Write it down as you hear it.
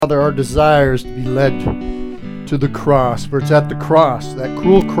Father, our desire is to be led to the cross, for it's at the cross, that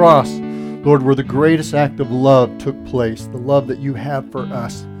cruel cross, Lord, where the greatest act of love took place, the love that you have for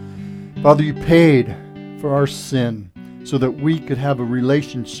us. Father, you paid for our sin so that we could have a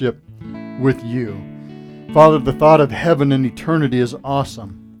relationship with you. Father, the thought of heaven and eternity is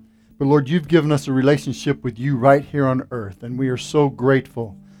awesome. But Lord, you've given us a relationship with you right here on earth, and we are so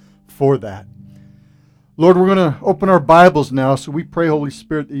grateful for that. Lord, we're going to open our Bibles now, so we pray, Holy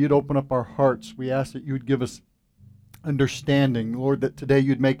Spirit, that you'd open up our hearts. We ask that you would give us understanding. Lord, that today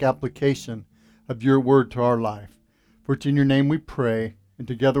you'd make application of your word to our life. For it's in your name we pray, and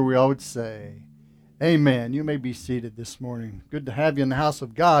together we all would say, amen. You may be seated this morning. Good to have you in the house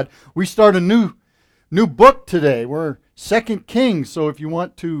of God. We start a new book today. We're 2 Kings, so if you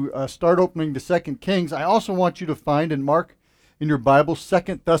want to start opening to 2 Kings, I also want you to find and mark in your Bible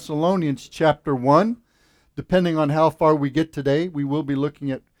 2 Thessalonians chapter 1. Depending on how far we get today, we will be looking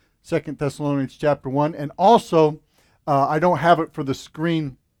at 2 Thessalonians chapter 1. And also, I don't have it for the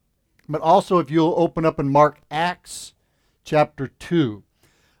screen, but also if you'll open up and mark Acts chapter 2.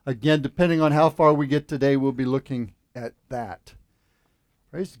 Again, depending on how far we get today, we'll be looking at that.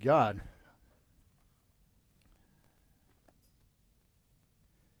 Praise God.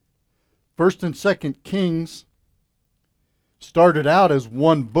 First and 2 Kings started out as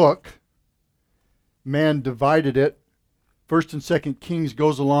one book. Man divided it. 1st and 2nd Kings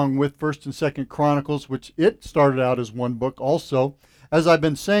goes along with 1st and 2nd Chronicles, which it started out as one book also. As I've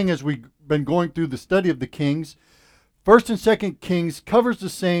been saying as we've been going through the study of the Kings, 1st and 2nd Kings covers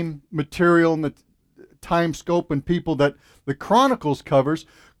the same material and the time scope and people that the Chronicles covers.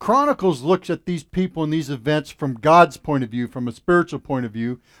 Chronicles looks at these people and these events from God's point of view, from a spiritual point of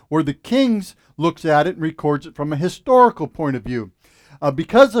view, where the Kings looks at it and records it from a historical point of view.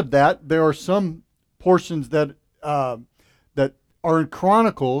 Because of that, there are some portions that are in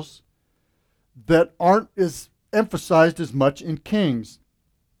Chronicles that aren't as emphasized as much in Kings.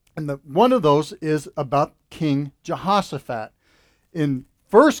 And one of those is about King Jehoshaphat. In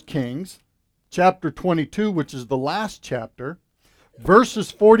 1 Kings chapter 22, which is the last chapter, verses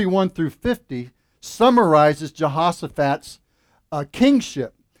 41 through 50 summarizes Jehoshaphat's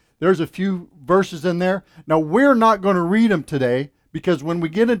kingship. There's a few verses in there. Now, we're not going to read them today because when we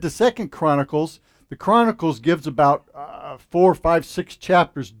get into 2 Chronicles, the Chronicles gives about 4, 5, 6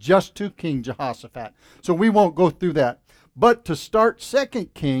 chapters just to King Jehoshaphat. So we won't go through that. But to start 2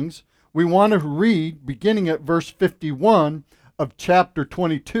 Kings, we want to read beginning at verse 51 of chapter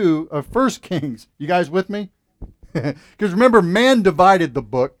 22 of 1 Kings. You guys with me? Because remember, man divided the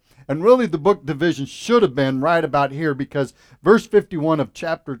book, and really the book division should have been right about here because verse 51 of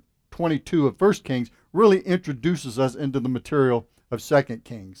chapter 22 of 1 Kings really introduces us into the material of 2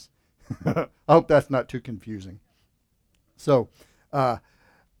 Kings. I hope that's not too confusing. So, a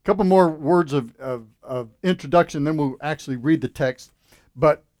couple more words of introduction, then we'll actually read the text.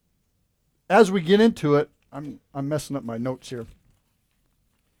 But as we get into it, I'm messing up my notes here.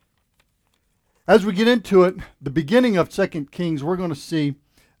 As we get into it, the beginning of 2 Kings, we're going to see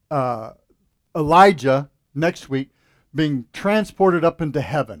Elijah next week being transported up into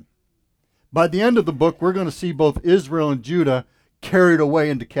heaven. By the end of the book, we're going to see both Israel and Judah carried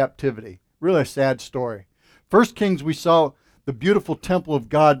away into captivity. Really a sad story. 1 Kings, we saw the beautiful temple of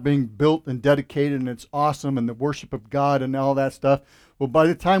God being built and dedicated, and it's awesome, and the worship of God and all that stuff. Well, by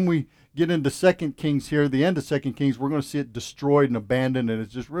the time we get into 2 Kings here, the end of 2 Kings, we're going to see it destroyed and abandoned, and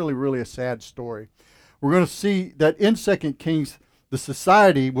it's just really, really a sad story. We're going to see that in 2 Kings, the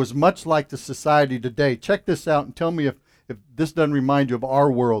society was much like the society today. Check this out and tell me if this doesn't remind you of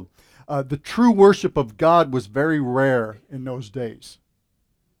our world. The true worship of God was very rare in those days.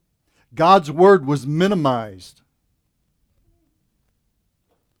 God's word was minimized.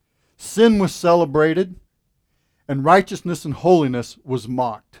 Sin was celebrated, and righteousness and holiness was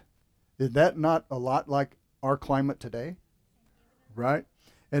mocked. Is that not a lot like our climate today? Right?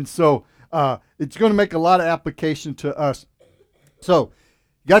 And so it's going to make a lot of application to us. So,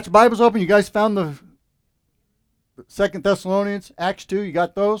 you got your Bibles open? You guys found the 2 Thessalonians, Acts 2? You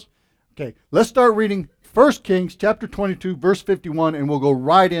got those? Okay, let's start reading 1 Kings chapter 22, verse 51, and we'll go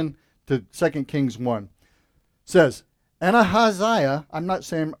right in to 2 Kings 1. It says, and Ahaziah, I'm not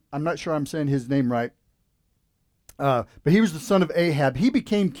sure I'm saying his name right, but he was the son of Ahab. He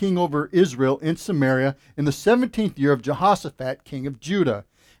became king over Israel in Samaria in the 17th year of Jehoshaphat, king of Judah,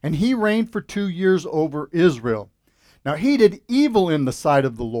 and he reigned for 2 years over Israel. Now he did evil in the sight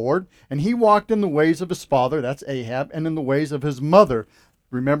of the Lord, and he walked in the ways of his father, that's Ahab, and in the ways of his mother.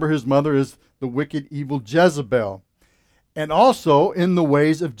 Remember, his mother is the wicked, evil Jezebel. And also in the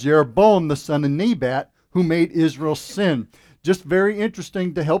ways of Jeroboam, the son of Nebat, who made Israel sin. just very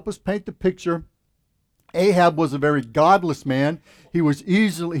interesting to help us paint the picture. Ahab was a very godless man. He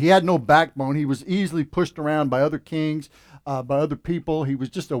had no backbone. He was easily pushed around by other kings, by other people. He was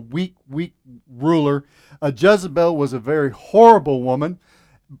just a weak ruler. Jezebel was a very horrible woman.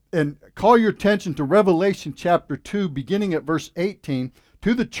 And call your attention to Revelation chapter 2, beginning at verse 18.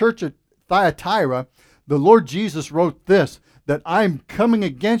 To the church at Thyatira, the Lord Jesus wrote this, that I'm coming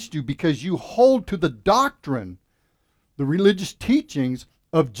against you because you hold to the doctrine, the religious teachings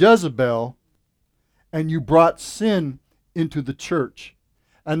of Jezebel, and you brought sin into the church.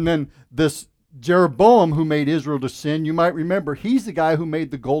 And then this Jeroboam, who made Israel to sin, you might remember, he's the guy who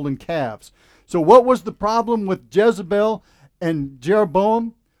made the golden calves. So what was the problem with Jezebel and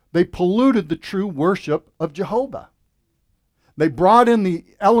Jeroboam? They polluted the true worship of Jehovah. They brought in the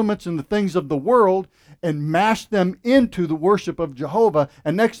elements and the things of the world and mashed them into the worship of Jehovah.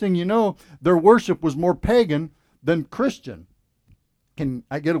 And next thing you know, their worship was more pagan than Christian. Can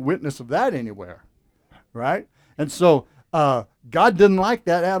I get a witness of that anywhere? Right? And so God didn't like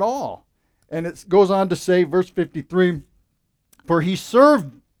that at all. And it goes on to say, verse 53, for he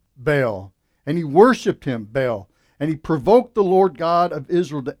served Baal, and he worshipped him, Baal, and he provoked the Lord God of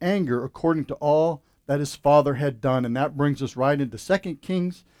Israel to anger according to all that his father had done. And that brings us right into 2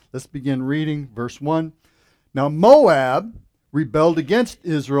 Kings. Let's begin reading verse 1. Now Moab rebelled against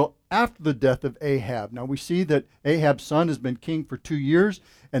Israel after the death of Ahab. Now we see that Ahab's son has been king for 2 years,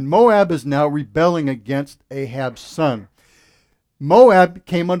 and Moab is now rebelling against Ahab's son. Moab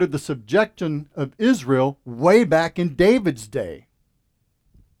came under the subjection of Israel way back in David's day.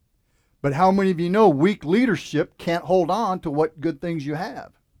 But how many of you know weak leadership can't hold on to what good things you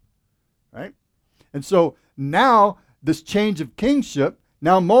have? Right? And so now this change of kingship,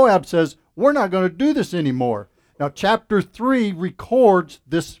 now Moab says, we're not going to do this anymore. Now chapter 3 records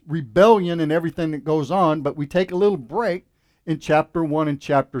this rebellion and everything that goes on, but we take a little break in chapter 1 and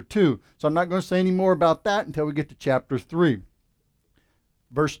chapter 2. So I'm not going to say any more about that until we get to chapter 3.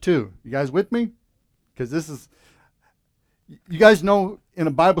 Verse 2. You guys with me? Because this is, you guys know in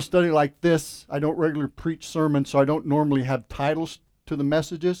a Bible study like this, I don't regularly preach sermons, so I don't normally have titles to the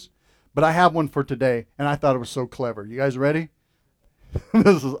messages. But I have one for today, and I thought it was so clever. You guys ready?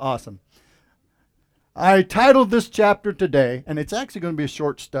 This is awesome. I titled this chapter today, and it's actually going to be a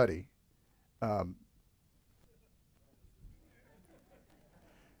short study.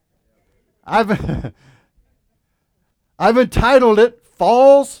 I've entitled it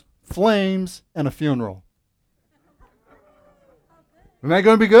Falls, Flames, and a Funeral. Isn't that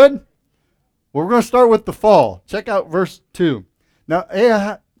going to be good? Well, we're going to start with the fall. Check out verse 2. Now,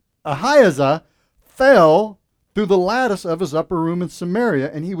 Ahaziah fell through the lattice of his upper room in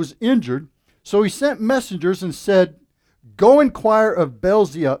Samaria, and he was injured. So he sent messengers and said, go inquire of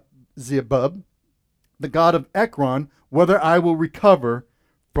Beelzebub, the god of Ekron, whether I will recover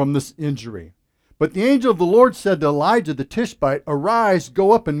from this injury. But the angel of the Lord said to Elijah the Tishbite, arise,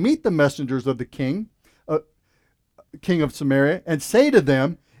 go up and meet the messengers of the king of Samaria, and say to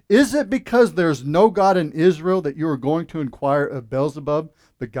them, is it because there's no God in Israel that you are going to inquire of Beelzebub,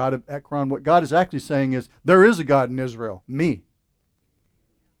 the god of Ekron? What God is actually saying is, there is a God in Israel, me.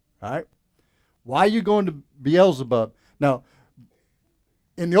 All right? Why are you going to Beelzebub? Now,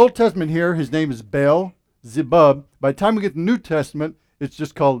 in the Old Testament here, his name is Beelzebub. By the time we get to the New Testament, it's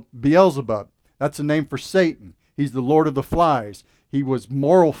just called Beelzebub. That's a name for Satan. He's the Lord of the Flies. He was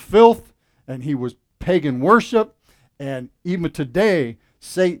moral filth, and he was pagan worship. And even today,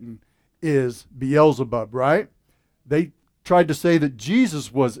 Satan is Beelzebub, right? They tried to say that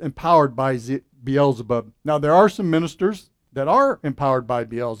Jesus was empowered by Beelzebub. Now, there are some ministers that are empowered by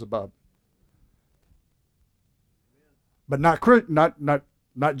Beelzebub. But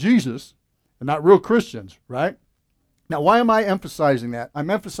not Jesus, and not real Christians, right? Now, why am I emphasizing that? I'm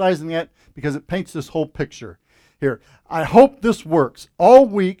emphasizing that because it paints this whole picture. Here, I hope this works. All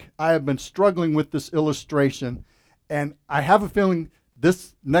week, I have been struggling with this illustration, and I have a feeling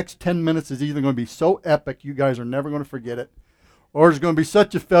this next 10 minutes is either going to be so epic, you guys are never going to forget it, or it's going to be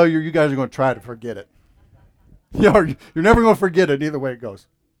such a failure, you guys are going to try to forget it. You're never going to forget it, either way it goes.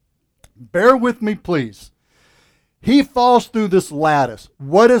 Bear with me, please. He falls through this lattice.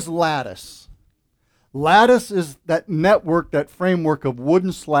 What is lattice? Lattice is that network, that framework of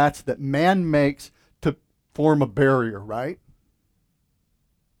wooden slats that man makes to form a barrier, right?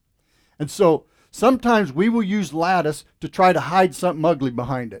 And so sometimes we will use lattice to try to hide something ugly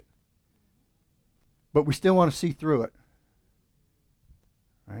behind it. But we still want to see through it.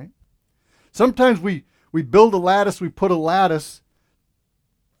 Right? Sometimes we build a lattice, we put a lattice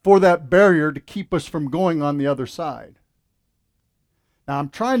for that barrier to keep us from going on the other side. Now I'm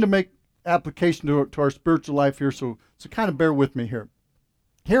trying to make application to our spiritual life here, so kind of bear with me here.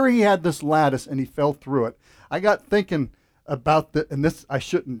 Here he had this lattice and he fell through it. I got thinking about and this, I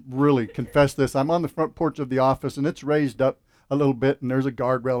shouldn't really confess this. I'm on the front porch of the office and it's raised up a little bit and there's a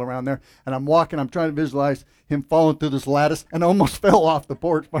guardrail around there. And I'm walking, I'm trying to visualize him falling through this lattice and I almost fell off the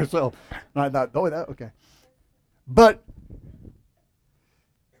porch myself. And I thought, oh, okay. But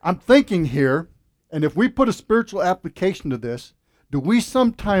I'm thinking here, and if we put a spiritual application to this, do we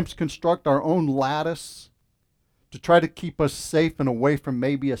sometimes construct our own lattice to try to keep us safe and away from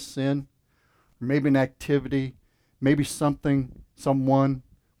maybe a sin, or maybe an activity, maybe someone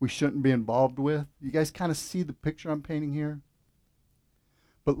we shouldn't be involved with? You guys kind of see the picture I'm painting here?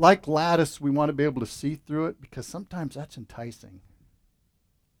 But like lattice, we want to be able to see through it because sometimes that's enticing.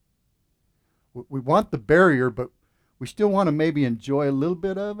 We want the barrier, but we still want to maybe enjoy a little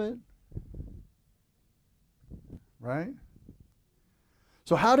bit of it. Right?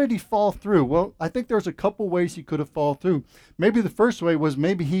 So how did he fall through? Well, I think there's a couple ways he could have fallen through. Maybe the first way was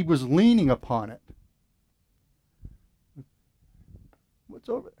maybe he was leaning upon it. What's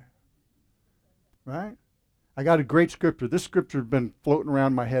over there? Right? I got a great scripture. This scripture has been floating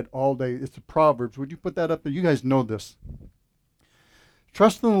around my head all day. It's the Proverbs. Would you put that up there? You guys know this.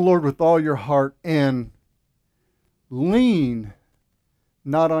 Trust in the Lord with all your heart and lean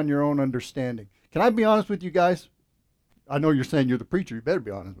not on your own understanding. Can I be honest with you guys? I know you're saying you're the preacher. You better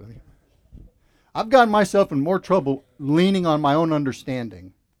be honest with me. I've gotten myself in more trouble leaning on my own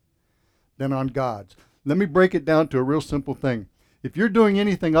understanding than on God's. Let me break it down to a real simple thing. If you're doing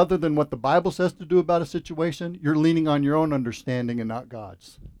anything other than what the Bible says to do about a situation, you're leaning on your own understanding and not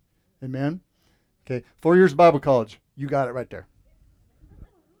God's. Amen? Okay, 4 years Bible college. You got it right there.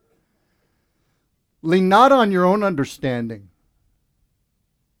 Lean not on your own understanding,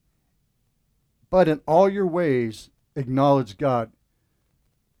 but in all your ways acknowledge God.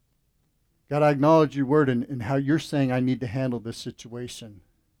 God, I acknowledge your word and how you're saying I need to handle this situation.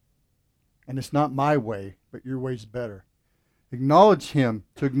 And it's not my way, but your way's better. Acknowledge him.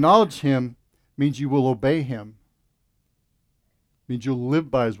 To acknowledge him means you will obey him. Means you'll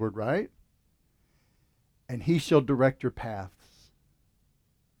live by his word, right? And he shall direct your paths.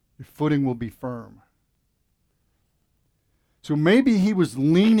 Your footing will be firm. So maybe he was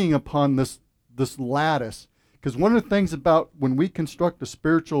leaning upon this lattice. Because one of the things about when we construct a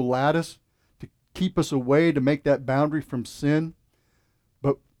spiritual lattice to keep us away, to make that boundary from sin,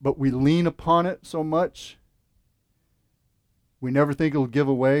 but we lean upon it so much, we never think it'll give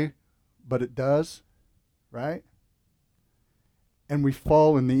away, but it does, right? And we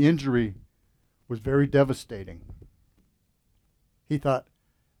fall, and the injury was very devastating. He thought,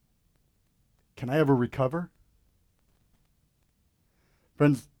 can I ever recover?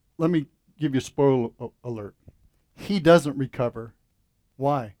 Friends, let me give you a spoiler alert. He doesn't recover.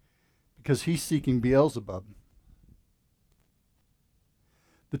 Why? Because he's seeking Beelzebub.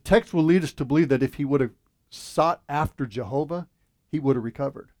 The text will lead us to believe that if he would have sought after Jehovah, he would have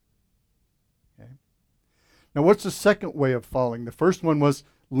recovered. Okay? Now, what's the second way of falling? The first one was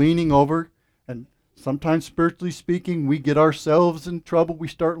leaning over, and sometimes spiritually speaking, we get ourselves in trouble. We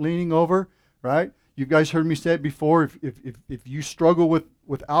start leaning over, right? You guys heard me say it before. If you struggle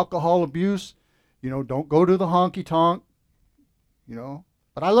with alcohol abuse, don't go to the honky tonk,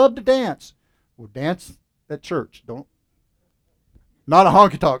 But I love to dance. Well, dance at church. Not a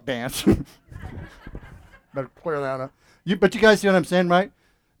honky tonk dance. Better clear that up. But you guys see what I'm saying, right?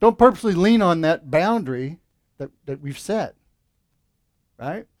 Don't purposely lean on that boundary that we've set,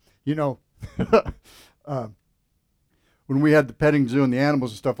 right? When we had the petting zoo and the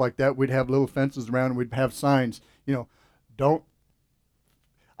animals and stuff like that, we'd have little fences around and we'd have signs, don't.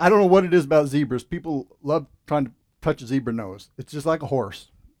 I don't know what it is about zebras. People love trying to touch a zebra nose. It's just like a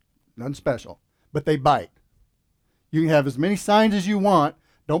horse. Nothing special. But they bite. You can have as many signs as you want.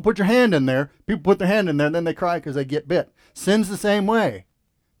 Don't put your hand in there. People put their hand in there and then they cry because they get bit. Sin's the same way.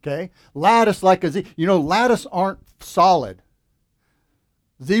 Okay? Lattice like a zebra. Lattice aren't solid.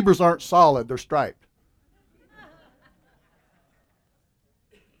 Zebras aren't solid. They're striped.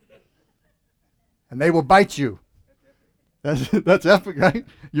 And they will bite you. That's epic, right?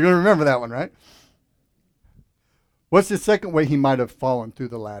 You're going to remember that one, right? What's the second way he might have fallen through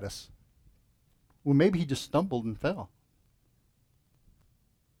the lattice? Well, maybe he just stumbled and fell.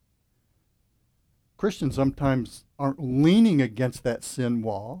 Christians sometimes aren't leaning against that sin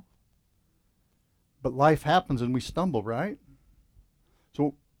wall, but life happens and we stumble, right?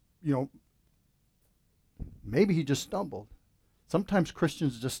 So, maybe he just stumbled. Sometimes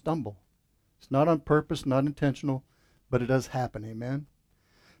Christians just stumble. It's not on purpose, not intentional, but it does happen, amen?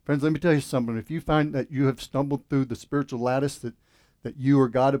 Friends, let me tell you something. If you find that you have stumbled through the spiritual lattice, that you or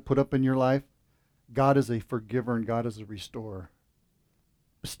God have put up in your life, God is a forgiver and God is a restorer.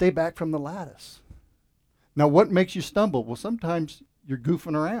 Stay back from the lattice. Now, what makes you stumble? Well, sometimes you're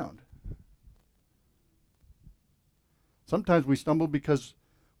goofing around. Sometimes we stumble because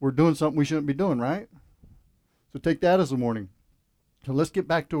we're doing something we shouldn't be doing, right? So take that as a warning. So let's get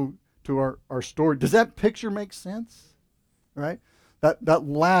back to our story. Does that picture make sense? Right? That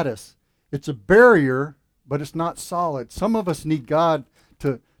lattice, it's a barrier, but it's not solid. Some of us need God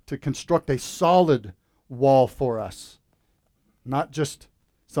to construct a solid wall for us, not just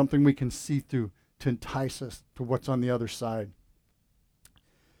something we can see through to entice us to what's on the other side.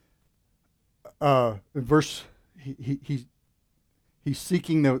 In verse, he's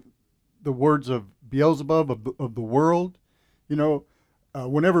seeking the words of Beelzebub, of the world. You know,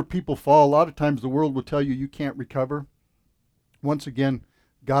 whenever people fall, a lot of times the world will tell you you can't recover. Once again,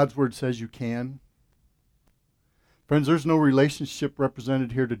 God's word says you can. Friends, there's no relationship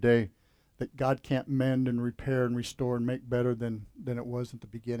represented here today that God can't mend and repair and restore and make better than it was at the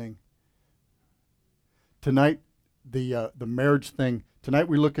beginning. Tonight, the marriage thing, tonight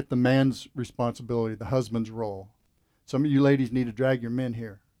we look at the man's responsibility, the husband's role. Some of you ladies need to drag your men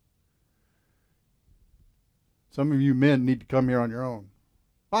here. Some of you men need to come here on your own.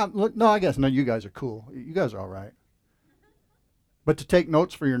 No, I guess no, you guys are cool. You guys are all right. But to take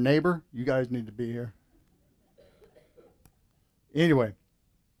notes for your neighbor, you guys need to be here. Anyway,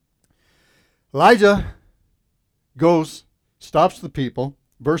 Elijah goes, stops the people.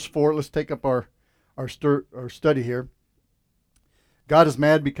 Verse 4, let's take up our study here. God is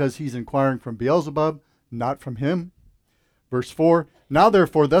mad because he's inquiring from Beelzebub, not from him. Verse 4, now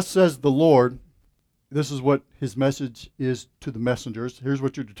therefore, thus says the Lord. This is what his message is to the messengers. Here's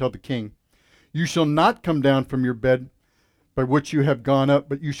what you're to tell the king. You shall not come down from your bed by which you have gone up,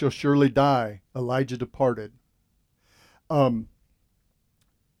 but you shall surely die. Elijah departed.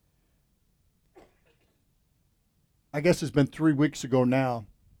 I guess it's been 3 weeks ago now.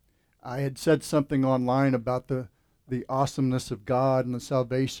 I had said something online about the awesomeness of God and the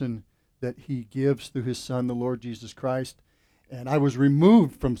salvation that he gives through his son, the Lord Jesus Christ. And I was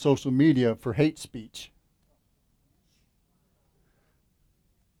removed from social media for hate speech.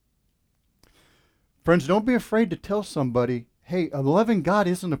 Friends, don't be afraid to tell somebody, hey, a loving God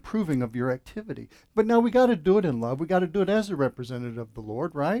isn't approving of your activity. But now we got to do it in love. We got to do it as a representative of the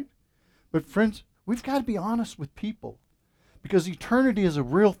Lord, right? But friends, we've got to be honest with people because eternity is a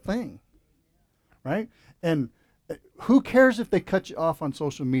real thing, right? And who cares if they cut you off on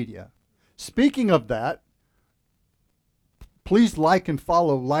social media? Speaking of that, please like and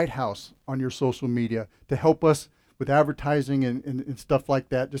follow Lighthouse on your social media to help us with advertising and stuff like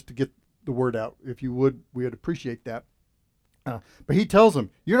that, just to get the word out. If you would, we would appreciate that. But he tells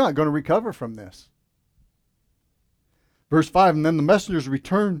them, you're not going to recover from this. Verse 5, and then the messengers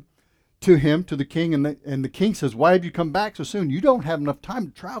return to him, to the king, and the king says, why have you come back so soon? You don't have enough time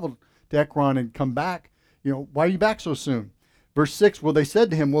to travel to Ekron and come back. You know, why are you back so soon? Verse 6, well, they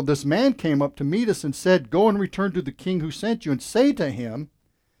said to him, well, this man came up to meet us and said, go and return to the king who sent you and say to him,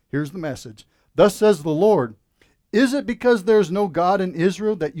 here's the message, thus says the Lord, is it because there is no God in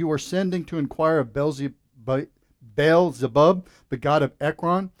Israel that you are sending to inquire of Beelzebub, the god of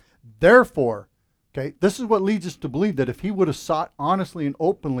Ekron? Therefore, okay, this is what leads us to believe that if he would have sought honestly and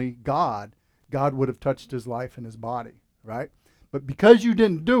openly God would have touched his life and his body, right? But because you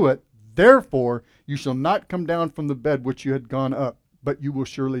didn't do it, therefore you shall not come down from the bed which you had gone up, but you will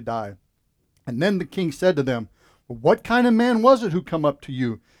surely die. And then the king said to them, well, what kind of man was it who come up to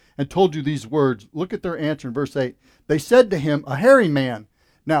you and told you these words? Look at their answer in verse 8. They said to him, a hairy man.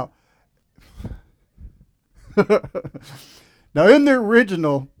 Now, now in the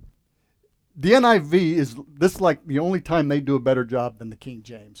original, the NIV is this like the only time they do a better job than the King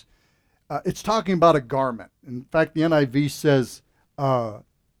James. It's talking about a garment. In fact, the NIV says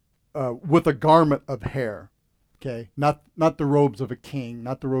with a garment of hair. Okay, not the robes of a king,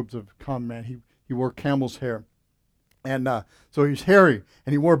 not the robes of a common man. He wore camel's hair, and so he's hairy,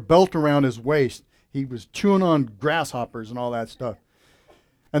 and he wore a belt around his waist. He was chewing on grasshoppers and all that stuff.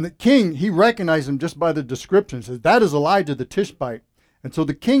 And the king, he recognized him just by the description. Says, that is Elijah the Tishbite. And so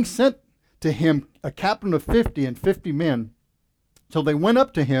the king sent to him a captain of 50 and 50 men. So they went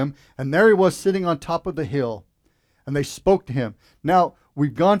up to him, and there he was sitting on top of the hill. And they spoke to him. Now,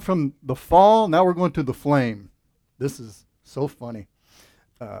 we've gone from the fall, now we're going to the flame. This is so funny.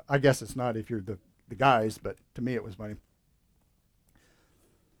 I guess it's not if you're the guys, but to me it was funny.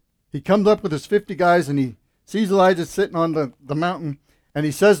 He comes up with his 50 guys, and he sees Elijah sitting on the mountain, and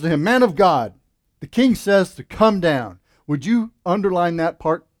he says to him, man of God, the king says to come down. Would you underline that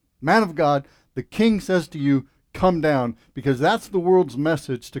part? Man of God, the king says to you, come down, because that's the world's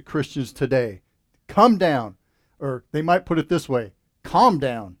message to Christians today. Come down. Or they might put it this way, calm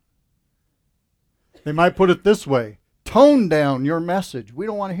down. They might put it this way, tone down your message. We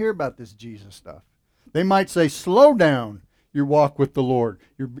don't want to hear about this Jesus stuff. They might say, slow down your walk with the Lord.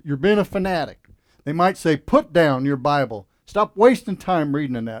 You're being a fanatic. They might say, put down your Bible. Stop wasting time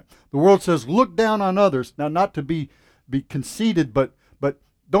reading in that. The world says, look down on others. Now, not to be conceited, but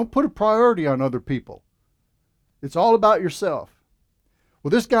don't put a priority on other people. It's all about yourself.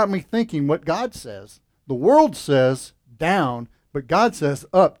 Well, this got me thinking what God says. The world says down, but God says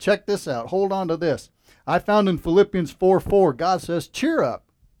up. Check this out. Hold on to this. I found in Philippians 4:4, God says, cheer up.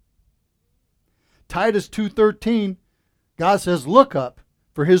 Titus 2:13, God says, look up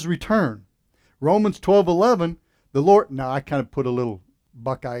for his return. Romans 12:11, the Lord, now I kind of put a little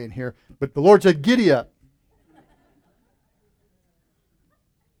Buckeye in here, but the Lord said, giddy up.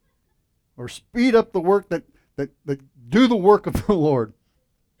 Or speed up the work that do the work of the Lord.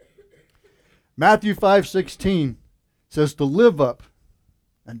 Matthew 5:16 says to live up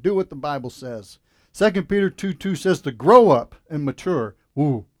and do what the Bible says. 2 Peter 2:2 says to grow up and mature.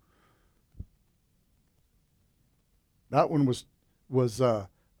 Ooh. That one was 2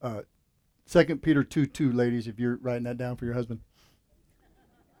 Peter 2:2, ladies, if you're writing that down for your husband.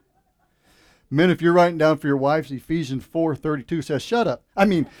 Men, if you're writing down for your wives, Ephesians 4:32 says, shut up.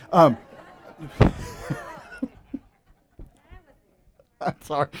 I'm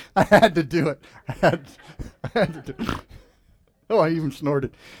sorry. I had to do it. I had to do it. Oh, I even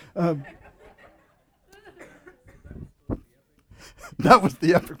snorted. That was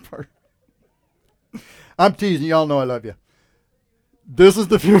the epic part. I'm teasing. Y'all know I love you. This is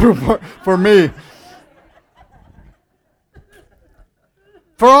the funeral part for me.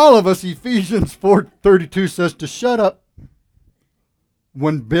 For all of us, Ephesians 4:32 says to shut up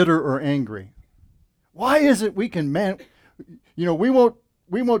when bitter or angry. Why is it we can, we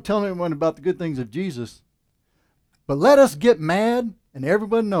won't tell anyone about the good things of Jesus, but let us get mad and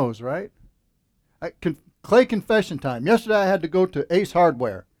everyone knows, right? Clay confession time. Yesterday I had to go to Ace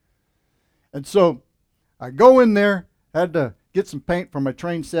Hardware. And so I go in there, had to get some paint for my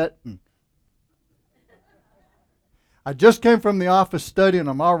train set. And I just came from the office studying.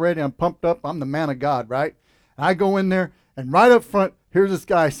 I'm pumped up. I'm the man of God, right? And I go in there, and right up front, here's this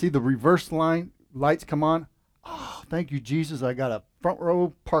guy. I see the reverse lights come on. Oh, thank you, Jesus. I got a front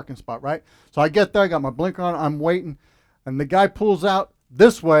row parking spot, right? So I get there. I got my blinker on. I'm waiting. And the guy pulls out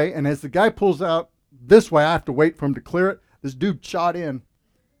this way. And as the guy pulls out this way, I have to wait for him to clear it. This dude shot in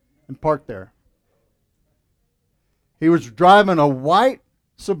and parked there. He was driving a white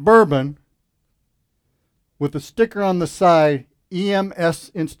Suburban with a sticker on the side,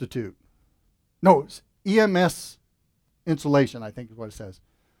 EMS Institute. No, it's EMS Insulation, I think is what it says.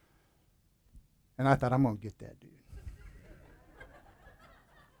 And I thought, I'm going to get that dude.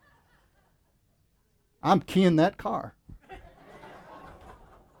 I'm keying that car.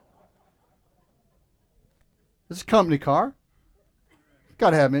 This is a company car.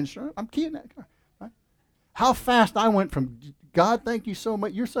 Got to have insurance. I'm keying that car. Right? How fast I went from, God, thank you so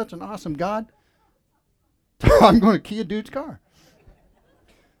much. You're such an awesome God. I'm going to key a dude's car.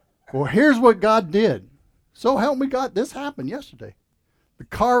 Well, here's what God did. So help me God, this happened yesterday. The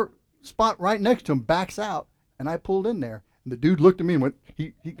car spot right next to him backs out, and I pulled in there. And the dude looked at me and went,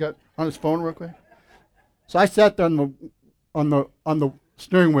 he got on his phone real quick. So I sat there on the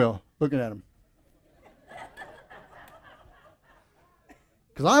steering wheel looking at him.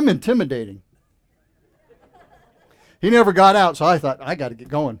 Because I'm intimidating. He never got out, so I thought, I got to get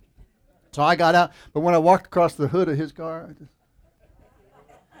going. So I got out, but when I walked across the hood of his car,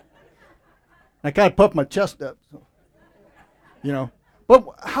 I kind of puffed my chest up. So, But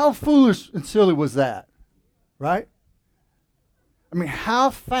how foolish and silly was that, right? I mean, how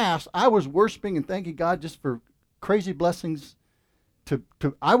fast I was worshiping and thanking God just for crazy blessings.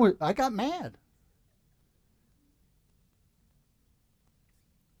 I got mad.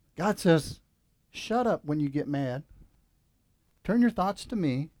 God says, shut up when you get mad. Turn your thoughts to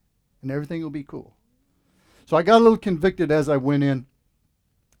me, and everything will be cool. So I got a little convicted as I went in,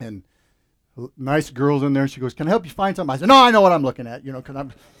 and nice girl's in there. She goes, can I help you find something? I said, no, I know what I'm looking at,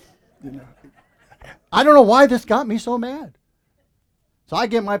 because I don't know why this got me so mad. So I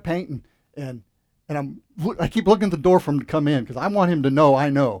get my paint, and I keep looking at the door for him to come in, because I want him to know I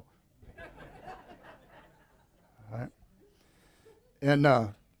know. All right?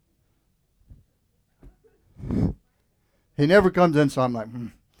 And he never comes in, so I'm like,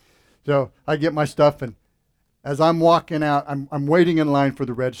 So I get my stuff, and as I'm walking out, I'm waiting in line for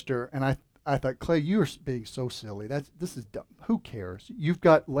the register, and I thought, Clay, you're being so silly. This is dumb. Who cares? You've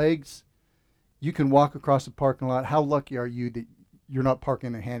got legs. You can walk across the parking lot. How lucky are you that you're not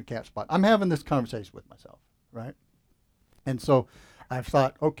parking in a handicap spot? I'm having this conversation with myself, right? And so I've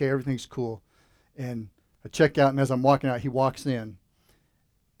thought, okay, everything's cool. And I check out, and as I'm walking out, he walks in.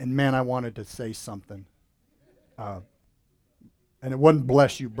 And man, I wanted to say something. And it wasn't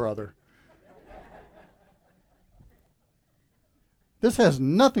bless you, brother. This has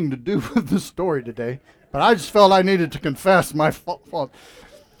nothing to do with the story today, but I just felt I needed to confess my fault.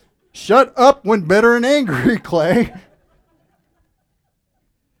 Shut up when bitter and angry, Clay.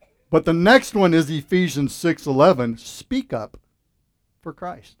 But the next one is Ephesians 6:11. Speak up for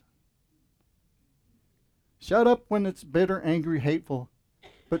Christ. Shut up when it's bitter, angry, hateful,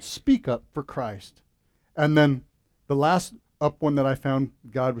 but speak up for Christ. And then the last up one that I found,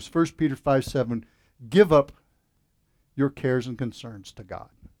 God, was 1 Peter 5:7. Give up your cares and concerns to God.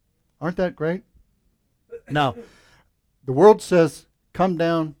 Aren't that great? Now, the world says, come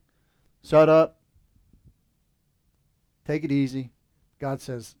down, shut up, take it easy. God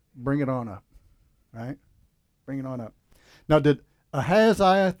says, bring it on up, right? Bring it on up. Now, did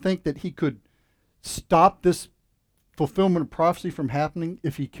Ahaziah think that he could stop this fulfillment of prophecy from happening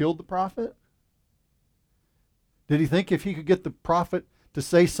if he killed the prophet? Did he think if he could get the prophet to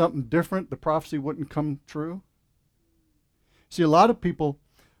say something different, the prophecy wouldn't come true? See, a lot of people,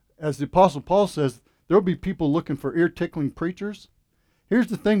 as the Apostle Paul says, there will be people looking for ear-tickling preachers. Here's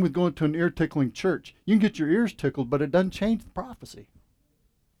the thing with going to an ear-tickling church. You can get your ears tickled, but it doesn't change the prophecy.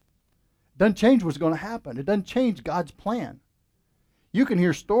 It doesn't change what's going to happen. It doesn't change God's plan. You can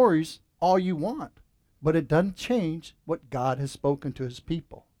hear stories all you want, but it doesn't change what God has spoken to his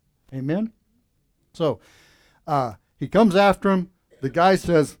people. Amen? So, he comes after him. The guy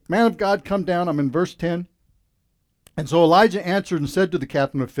says, man of God, come down. I'm in verse 10. And so Elijah answered and said to the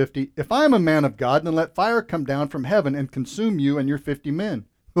captain of 50, if I am a man of God, then let fire come down from heaven and consume you and your 50 men.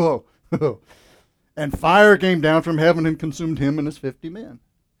 Oh, and fire came down from heaven and consumed him and his 50 men.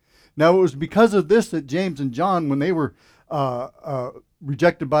 Now it was because of this that James and John, when they were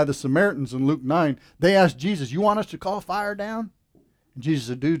rejected by the Samaritans in Luke 9, they asked Jesus, you want us to call fire down? And Jesus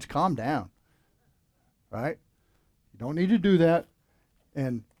said, dudes, calm down. Right? You don't need to do that.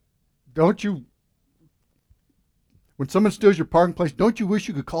 And don't you, when someone steals your parking place, don't you wish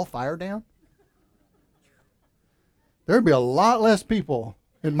you could call fire down? There'd be a lot less people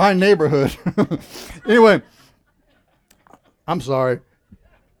in my neighborhood. Anyway, I'm sorry.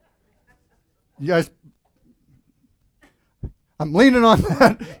 You guys, I'm leaning on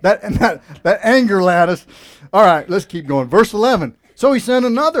that anger lattice. All right, let's keep going. Verse 11. So he sent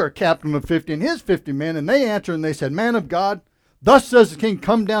another captain of 50 and his 50 men, and they answered and they said, man of God, thus says the king,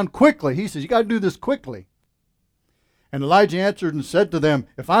 come down quickly. He says, you got to do this quickly. And Elijah answered and said to them,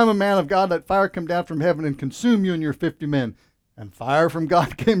 if I am a man of God, let fire come down from heaven and consume you and your 50 men. And fire from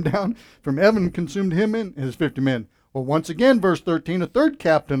God came down from heaven and consumed him and his 50 men. Well, once again, verse 13, a third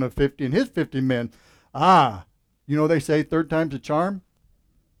captain of 50 and his 50 men. You know they say third time's a charm?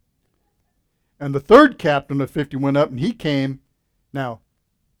 And the third captain of 50 went up and he came. Now,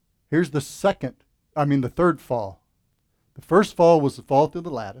 here's the third fall. The first fall was the fall through the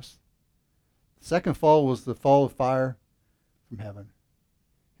lattice. The second fall was the fall of fire from heaven.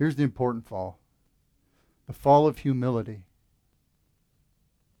 Here's the important fall. The fall of humility.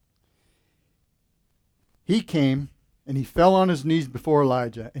 He came and he fell on his knees before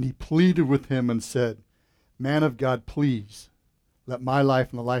Elijah and he pleaded with him and said, man of God, please let my life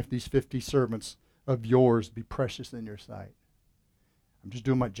and the life of these 50 servants of yours be precious in your sight. I'm just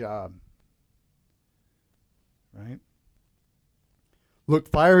doing my job. Right? Look,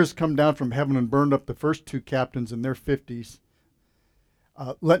 fire has come down from heaven and burned up the first two captains in their 50s.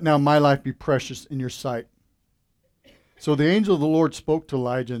 Let now my life be precious in your sight. So the angel of the Lord spoke to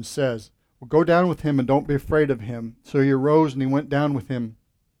Elijah and says, well, go down with him and don't be afraid of him. So he arose and he went down with him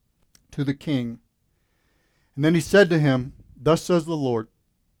to the king. And then he said to him, thus says the Lord.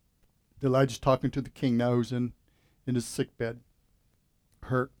 Elijah's talking to the king now who's in his sick bed,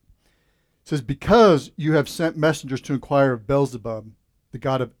 hurt. It says, because you have sent messengers to inquire of Beelzebub, the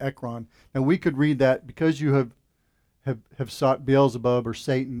god of Ekron. Now we could read that, because you have sought Beelzebub or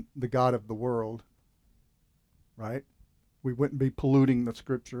Satan, the god of the world. Right? We wouldn't be polluting the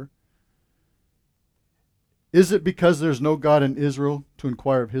scripture. Is it because there's no God in Israel to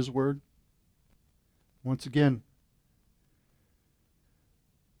inquire of his word? Once again,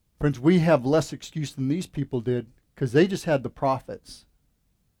 friends, we have less excuse than these people did, because they just had the prophets.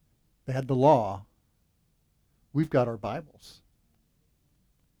 They had the law. We've got our Bibles.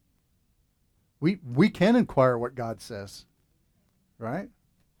 We can inquire what God says. Right?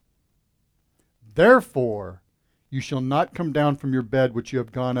 Therefore, you shall not come down from your bed which you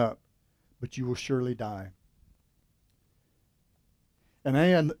have gone up, but you will surely die.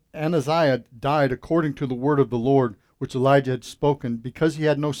 And Ahaziah died according to the word of the Lord, which Elijah had spoken. Because he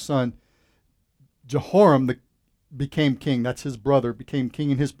had no son, Jehoram became king. That's his brother, became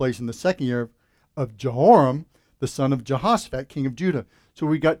king in his place in the second year of Jehoram, the son of Jehoshaphat, king of Judah. So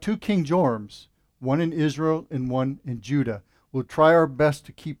we got two King Jorams, one in Israel and one in Judah. We'll try our best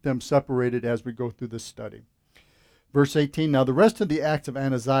to keep them separated as we go through this study. Verse 18, now the rest of the acts of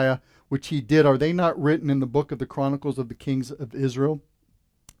Ahaziah, which he did, are they not written in the book of the Chronicles of the Kings of Israel?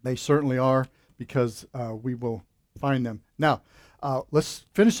 They certainly are, because we will find them. Now, let's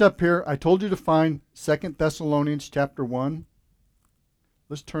finish up here. I told you to find 2 Thessalonians chapter 1.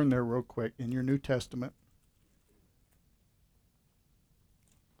 Let's turn there real quick in your New Testament.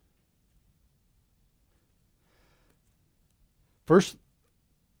 First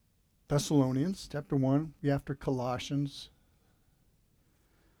Thessalonians chapter 1, be after Colossians.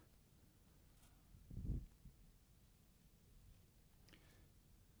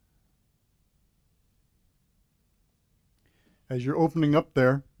 As you're opening up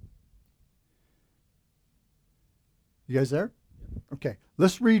there, you guys there? Okay,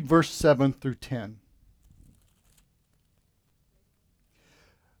 let's read verse 7 through 10.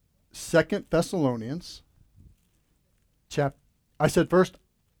 2 Thessalonians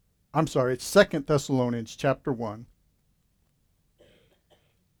it's 2 Thessalonians chapter 1,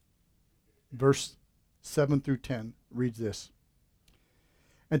 verse 7 through 10 reads this.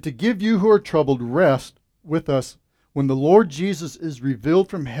 And to give you who are troubled rest with us when the Lord Jesus is revealed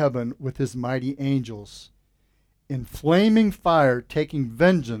from heaven with his mighty angels, in flaming fire, taking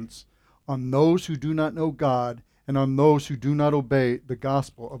vengeance on those who do not know God and on those who do not obey the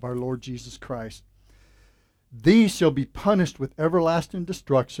gospel of our Lord Jesus Christ. These shall be punished with everlasting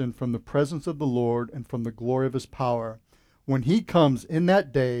destruction from the presence of the Lord and from the glory of his power, when he comes in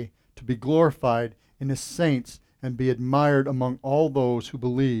that day to be glorified in his saints and be admired among all those who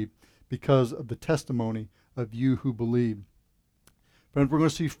believe, because of the testimony of you who believe. Friends, we're going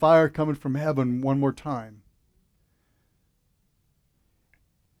to see fire coming from heaven one more time.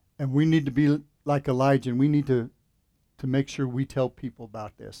 And we need to be like Elijah, and we need to make sure we tell people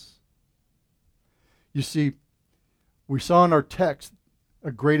about this. You see, we saw in our text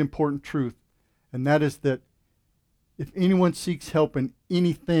a great important truth, and that is that if anyone seeks help in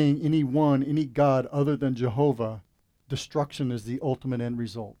anything, anyone, any God other than Jehovah, destruction is the ultimate end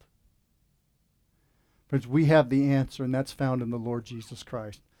result. Friends, we have the answer, and that's found in the Lord Jesus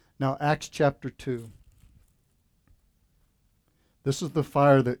Christ. Now, Acts chapter 2. This is the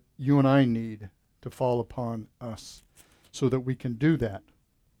fire that you and I need to fall upon us so that we can do that.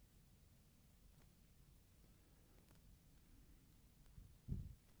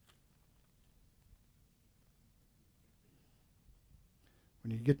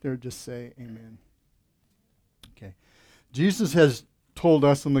 When you get there, just say amen. Okay. Jesus has told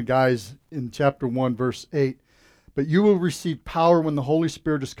us and the guys in chapter 1, verse 8, but you will receive power when the Holy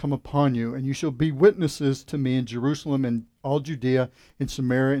Spirit has come upon you, and you shall be witnesses to me in Jerusalem and all Judea, in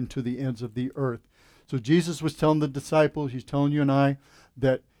Samaria, and to the ends of the earth. So Jesus was telling the disciples, he's telling you and I,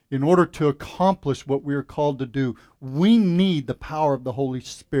 that in order to accomplish what we are called to do, we need the power of the Holy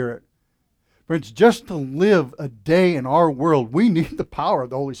Spirit. Friends, just to live a day in our world, we need the power of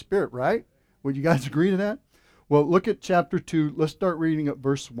the Holy Spirit, right? Would you guys agree to that? Well, look at chapter 2. Let's start reading at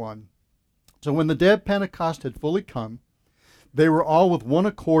verse 1. So when the day of Pentecost had fully come, they were all with one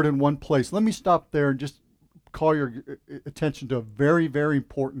accord in one place. Let me stop there and just call your attention to a very, very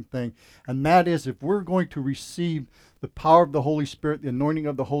important thing. And that is, if we're going to receive the power of the Holy Spirit, the anointing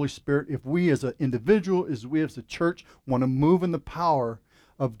of the Holy Spirit, if we as an individual, as we as a church want to move in the power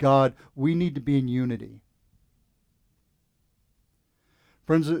of God, we need to be in unity.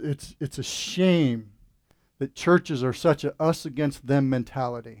 Friends, it's a shame that churches are such a us against them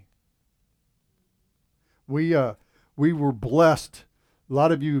mentality. We were blessed. A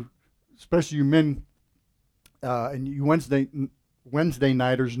lot of you, especially you men, and you Wednesday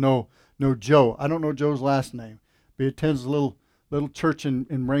nighters know Joe. I don't know Joe's last name, but he attends a little church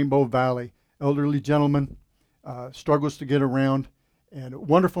in Rainbow Valley. Elderly gentleman, struggles to get around, and a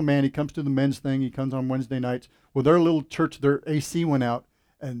wonderful man. He comes to the men's thing. He comes on Wednesday nights. Well, their little church, their AC went out,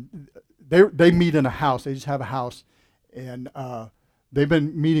 and they meet in a house. They just have a house, and they've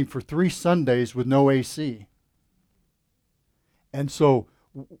been meeting for 3 Sundays with no AC. And so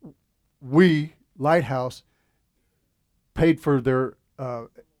we, Lighthouse, paid for their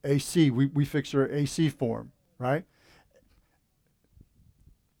AC. We fixed their AC for them, right?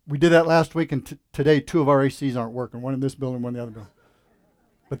 We did that last week, and today 2 of our ACs aren't working. One in this building, one in the other building.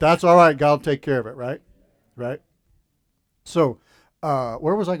 But that's all right. God will take care of it, right? Right? So,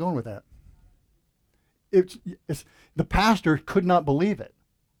 where was I going with that? it's the pastor could not believe it.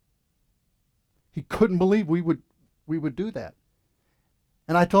 He couldn't believe we would do that.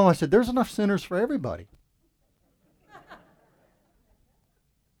 And I told him, I said, there's enough sinners for everybody.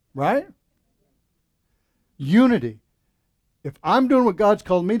 Right? Unity. If I'm doing what God's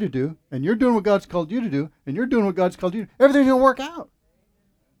called me to do, and you're doing what God's called you to do, and you're doing what God's called you to do, everything's going to work out.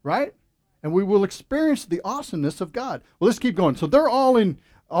 Right? And we will experience the awesomeness of God. Well, let's keep going. So they're all in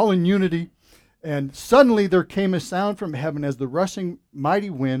unity. And suddenly there came a sound from heaven as the rushing mighty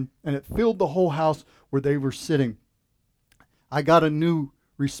wind, and it filled the whole house where they were sitting. I got a new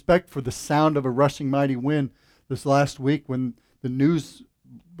respect for the sound of a rushing mighty wind this last week when the news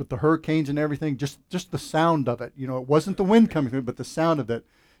with the hurricanes and everything, just the sound of it. You know, it wasn't the wind coming through, but the sound of it,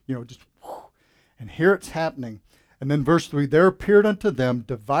 you know, just whoosh, and here it's happening. And then verse 3, there appeared unto them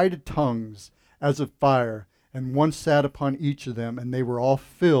divided tongues as of fire, and one sat upon each of them, and they were all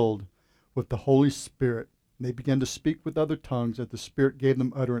filled with the Holy Spirit. And they began to speak with other tongues that the Spirit gave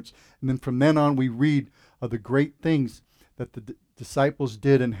them utterance. And then from then on we read of the great things that the disciples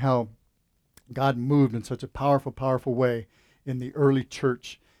did and how God moved in such a powerful, powerful way in the early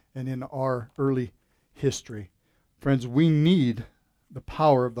church and in our early history. Friends, we need the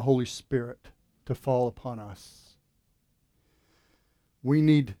power of the Holy Spirit to fall upon us. We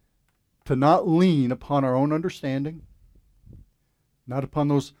need to not lean upon our own understanding, not upon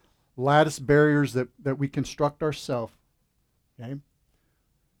those lattice barriers that we construct ourselves. Okay?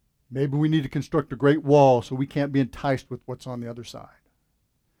 Maybe we need to construct a great wall so we can't be enticed with what's on the other side.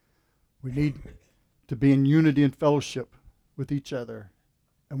 We need to be in unity and fellowship with each other,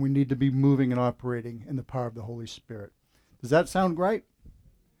 and we need to be moving and operating in the power of the Holy Spirit. Does that sound right?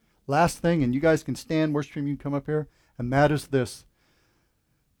 Last thing, and you guys can stand, worship team, you can come up here, and that is this.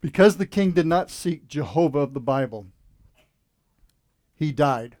 Because the king did not seek Jehovah of the Bible, he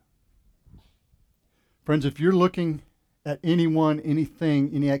died. Friends, if you're looking at anyone,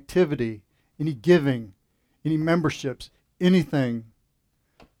 anything, any activity, any giving, any memberships, anything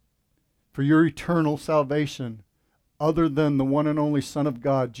for your eternal salvation other than the one and only Son of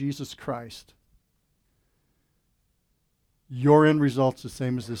God, Jesus Christ, your end result's the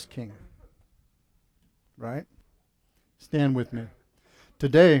same as this king. Right? Stand with me.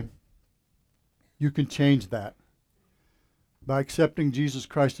 Today, you can change that by accepting Jesus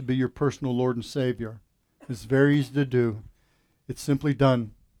Christ to be your personal Lord and Savior. It's very easy to do. It's simply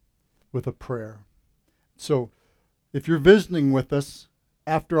done with a prayer. So, if you're visiting with us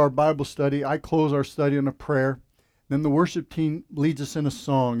after our Bible study, I close our study in a prayer. Then the worship team leads us in a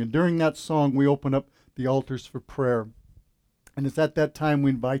song. And during that song, we open up the altars for prayer. And it's at that time we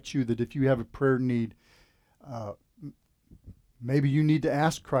invite you that if you have a prayer need, maybe you need to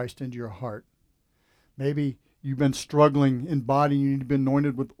ask Christ into your heart. Maybe you've been struggling in body, you need to be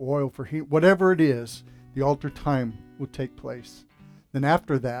anointed with oil for healing. Whatever it is, the altar time will take place. Then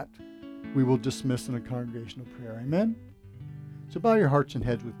after that, we will dismiss in a congregational prayer. Amen? So bow your hearts and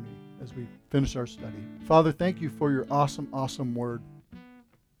heads with me as we finish our study. Father, thank you for your awesome, awesome word.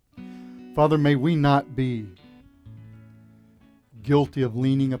 Father, may we not be guilty of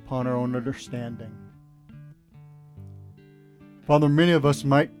leaning upon our own understanding. Father, many of us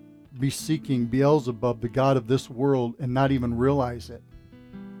might be seeking Beelzebub, the god of this world, and not even realize it.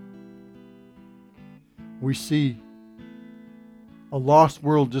 We see a lost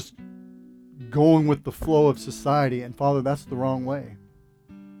world just going with the flow of society, and Father, that's the wrong way.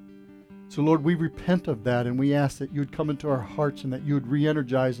 So Lord, we repent of that, and we ask that you would come into our hearts and that you would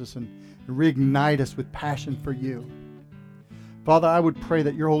re-energize us and reignite us with passion for you. Father, I would pray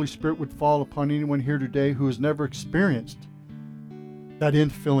that your Holy Spirit would fall upon anyone here today who has never experienced that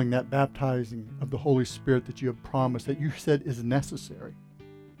infilling, that baptizing of the Holy Spirit that you have promised, that you said is necessary.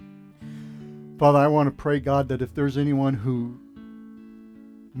 Father, I want to pray, God, that if there's anyone who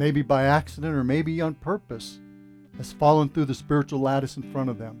maybe by accident or maybe on purpose has fallen through the spiritual lattice in front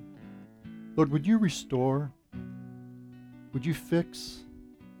of them, Lord, would you restore? Would you fix?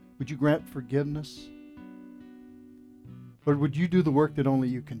 Would you grant forgiveness? Lord, would you do the work that only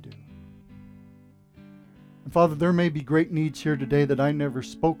you can do? And Father, there may be great needs here today that I never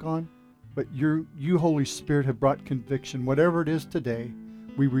spoke on, but you, Holy Spirit, have brought conviction. Whatever it is today,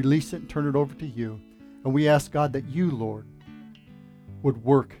 we release it and turn it over to you. And we ask, God, that you, Lord, would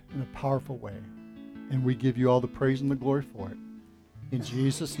work in a powerful way. And we give you all the praise and the glory for it. In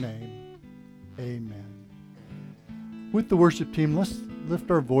Jesus' name, amen. With the worship team, let's lift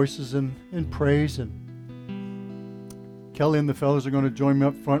our voices in praise. And Kelly and the fellows are going to join me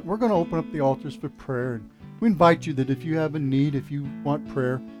up front. We're going to open up the altars for prayer. And we invite you that if you have a need, if you want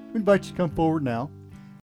prayer, we invite you to come forward now.